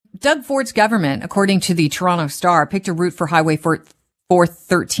Doug Ford's government, according to the Toronto Star, picked a route for Highway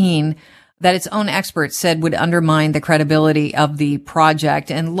 413 that its own experts said would undermine the credibility of the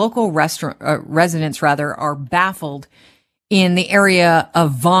project. And local residents are baffled in the area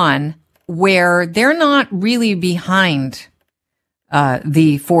of Vaughan, where they're not really behind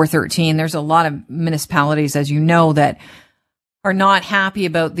the 413. There's a lot of municipalities, as you know, that are not happy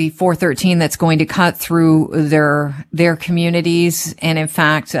about the 413 that's going to cut through their communities. And in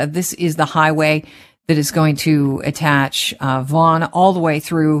fact, this is the highway that is going to attach Vaughan all the way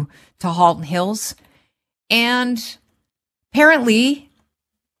through to Halton Hills. And apparently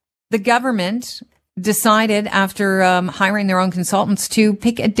the government decided, after hiring their own consultants, to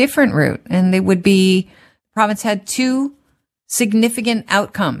pick a different route. And the province had two significant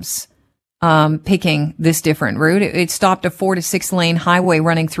outcomes picking this different route. It stopped a 4 to 6 lane highway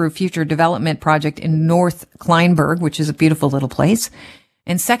running through a future development project in North Kleinburg, which is a beautiful little place.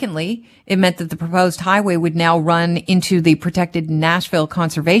 And secondly, it meant that the proposed highway would now run into the protected Nashville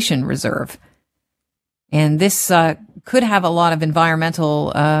Conservation Reserve. And this could have a lot of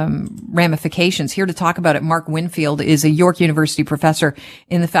environmental ramifications. Here to talk about it, Mark Winfield is a York University professor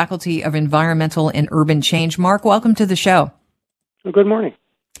in the Faculty of Environmental and Urban Change. Mark, welcome to the show. Well, good morning.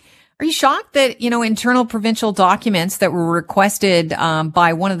 Are you shocked that, internal provincial documents that were requested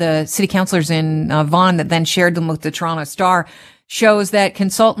by one of the city councillors in Vaughan that then shared them with the Toronto Star shows that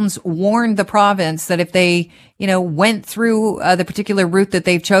consultants warned the province that if they, went through the particular route that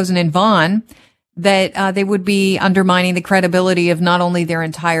they've chosen in Vaughan, that they would be undermining the credibility of not only their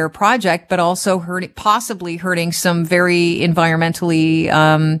entire project, but also possibly hurting some very environmentally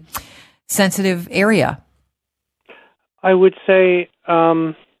sensitive area? I would say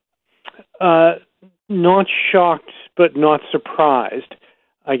not shocked, but not surprised,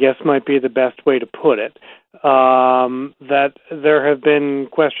 I guess might be the best way to put it. That there have been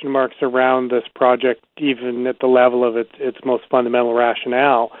question marks around this project, even at the level of its most fundamental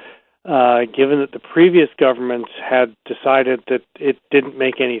rationale, given that the previous governments had decided that it didn't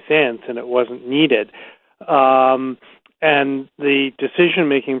make any sense and it wasn't needed. And the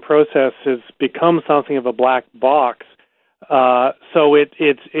decision-making process has become something of a black box. So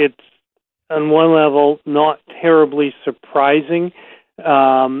it's on one level not terribly surprising,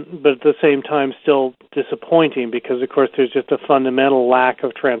 but at the same time still disappointing, because of course there's just a fundamental lack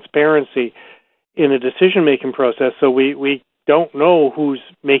of transparency in the decision-making process. So we don't know who's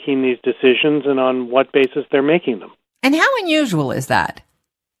making these decisions and on what basis they're making them. And how unusual is that?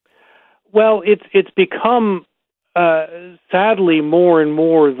 Well, it's become sadly more and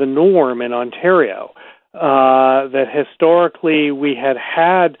more the norm in Ontario. That historically we had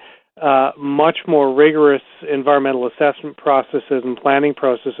much more rigorous environmental assessment processes and planning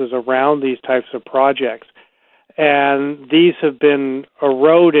processes around these types of projects. And these have been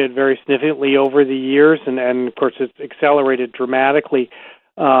eroded very significantly over the years, and of course it's accelerated dramatically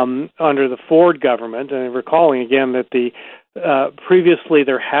under the Ford government. And recalling again that previously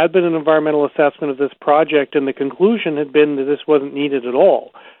there had been an environmental assessment of this project, and the conclusion had been that this wasn't needed at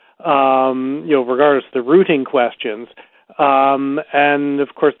all. Regardless of the routing questions. And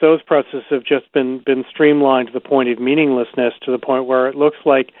of course, those processes have just been streamlined to the point of meaninglessness, to the point where it looks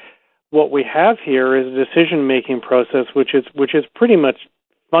like what we have here is a decision-making process which is pretty much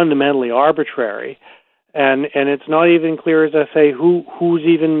fundamentally arbitrary, and it's not even clear, as I say, who's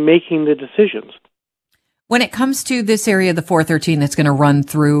even making the decisions. When it comes to this area of the 413 that's going to run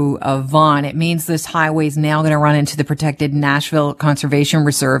through Vaughan, it means this highway is now going to run into the protected Nashville Conservation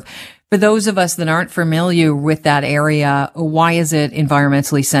Reserve. For those of us that aren't familiar with that area, why is it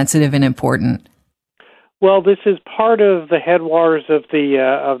environmentally sensitive and important? Well, this is part of the headwaters of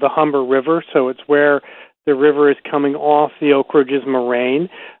the Humber River, so it's where the river is coming off the Oak Ridges moraine.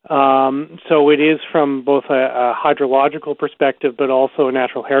 So it is, from both a hydrological perspective but also a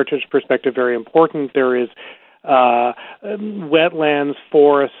natural heritage perspective, very important. There is wetlands,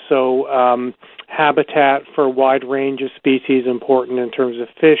 forests, so habitat for a wide range of species important in terms of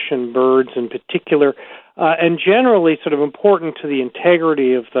fish and birds in particular, and generally sort of important to the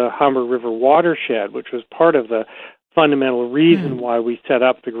integrity of the Humber River watershed, which was part of the fundamental reason why we set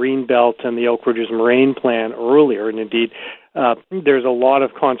up the Greenbelt and the Oak Ridges Moraine Plan earlier. And indeed, there's a lot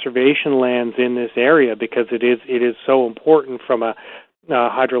of conservation lands in this area because it is so important from a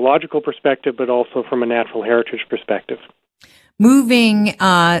hydrological perspective, but also from a natural heritage perspective. Moving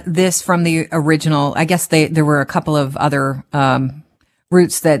this from the original, I guess there were a couple of other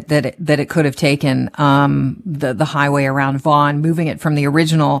routes that it could have taken, the highway around Vaughan. Moving it from the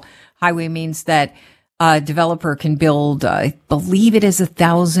original highway means that a developer can build, I believe it is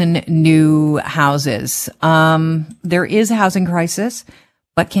 1,000 new houses. There is a housing crisis,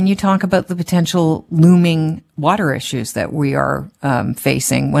 But can you talk about the potential looming water issues that we are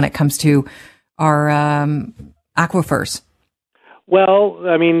facing when it comes to our aquifers? Well,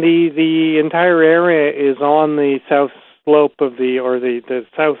 I mean, the entire area is on the south slope of the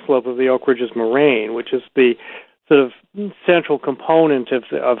south slope of the Oak Ridges Moraine, which is the sort of central component of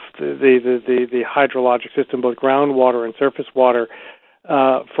the hydrologic system, both groundwater and surface water,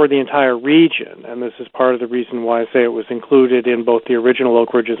 for the entire region. And this is part of the reason why I say it was included in both the original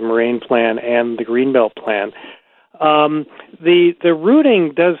Oak Ridges Moraine Plan and the Greenbelt Plan. The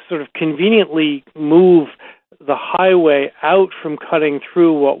routing does sort of conveniently move the highway out from cutting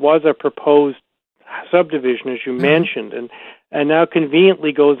through what was a proposed subdivision, as you mentioned, and now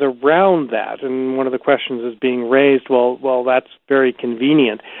conveniently goes around that. And one of the questions is being raised, well, that's very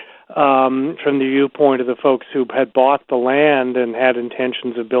convenient from the viewpoint of the folks who had bought the land and had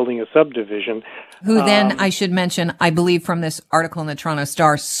intentions of building a subdivision. Who then, I should mention, I believe from this article in the Toronto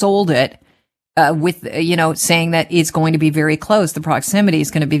Star, sold it with, saying that it's going to be very close. The proximity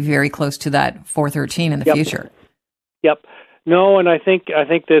is going to be very close to that 413 in the future. Yep. No, and I think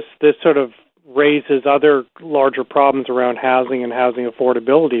this sort of raises other larger problems around housing and housing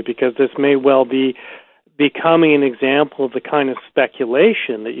affordability, because this may well be becoming an example of the kind of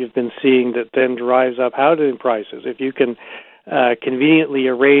speculation that you've been seeing that then drives up housing prices. If you can conveniently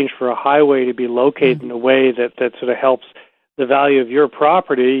arrange for a highway to be located in a way that sort of helps the value of your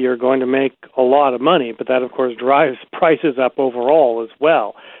property, you're going to make a lot of money, but that, of course, drives prices up overall as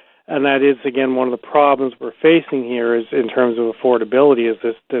well. And that is, again, one of the problems we're facing here is in terms of affordability, is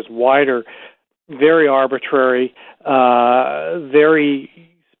this wider, very arbitrary, very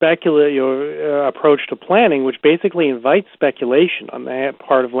speculative approach to planning, which basically invites speculation on the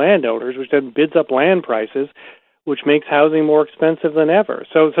part of landowners, which then bids up land prices, which makes housing more expensive than ever.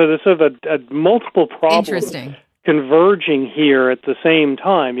 So there's sort of a multiple problems converging here at the same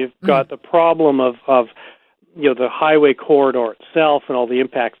time. You've got the problem of the highway corridor itself and all the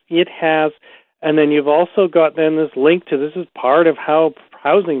impacts it has, and then you've also got then this link to, this is part of how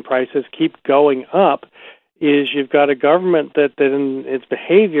housing prices keep going up, is you've got a government that in its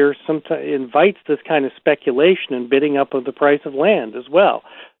behavior sometimes invites this kind of speculation and bidding up of the price of land as well.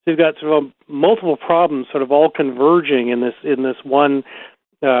 So you've got sort of multiple problems sort of all converging in this one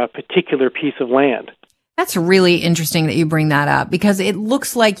particular piece of land. That's really interesting that you bring that up, because it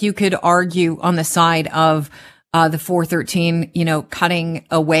looks like you could argue on the side of the 413, cutting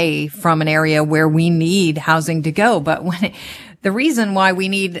away from an area where we need housing to go. But the reason why we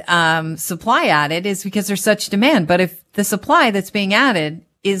need supply added is because there's such demand. But if the supply that's being added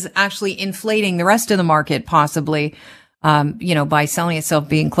is actually inflating the rest of the market, possibly, by selling itself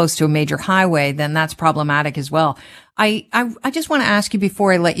being close to a major highway, then that's problematic as well. I just want to ask you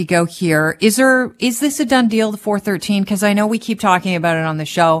before I let you go here, is this a done deal, the 413? Because I know we keep talking about it on the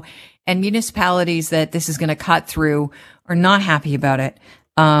show, and municipalities that this is going to cut through are not happy about it.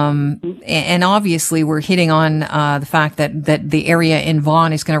 And obviously we're hitting on the fact that the area in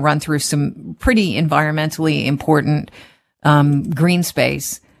Vaughan is going to run through some pretty environmentally important green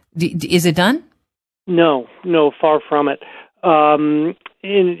space. Is it done? No, far from it. There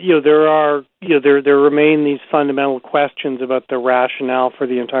remain these fundamental questions about the rationale for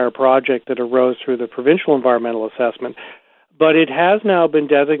the entire project that arose through the provincial environmental assessment. But it has now been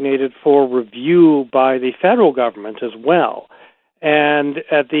designated for review by the federal government as well. And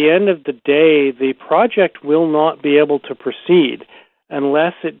at the end of the day, the project will not be able to proceed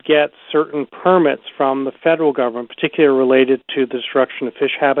unless it gets certain permits from the federal government, particularly related to the destruction of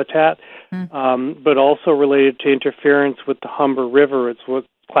fish habitat, but also related to interference with the Humber River. It's what's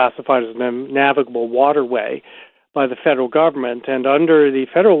classified as a navigable waterway by the federal government. And under the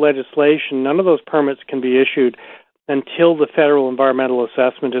federal legislation, none of those permits can be issued until the federal environmental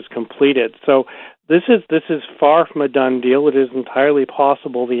assessment is completed. So this is far from a done deal. It is entirely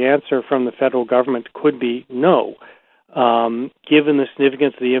possible the answer from the federal government could be no. Given the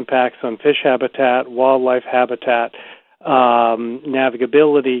significance of the impacts on fish habitat, wildlife habitat,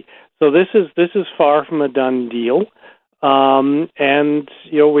 navigability. So this is far from a done deal. And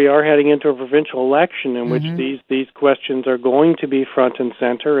we are heading into a provincial election in which these questions are going to be front and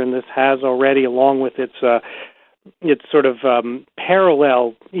center, and this has already, along with its sort of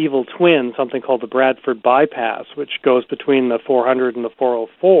parallel evil twin, something called the Bradford Bypass, which goes between the 400 and the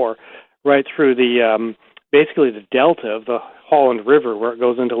 404, right through the basically the delta of the Holland River, where it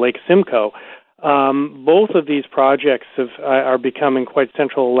goes into Lake Simcoe. Both of these projects are becoming quite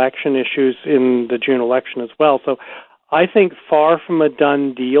central election issues in the June election as well. So I think far from a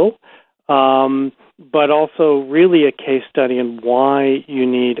done deal, but also really a case study in why you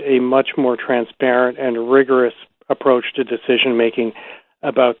need a much more transparent and rigorous approach to decision-making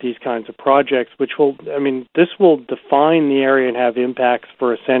about these kinds of projects, this will define the area and have impacts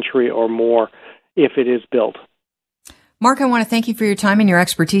for a century or more if it is built. Mark, I want to thank you for your time and your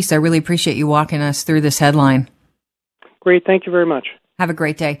expertise. I really appreciate you walking us through this headline. Great. Thank you very much. Have a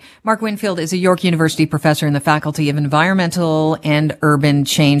great day. Mark Winfield is a York University professor in the Faculty of Environmental and Urban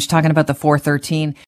Change, talking about the 413.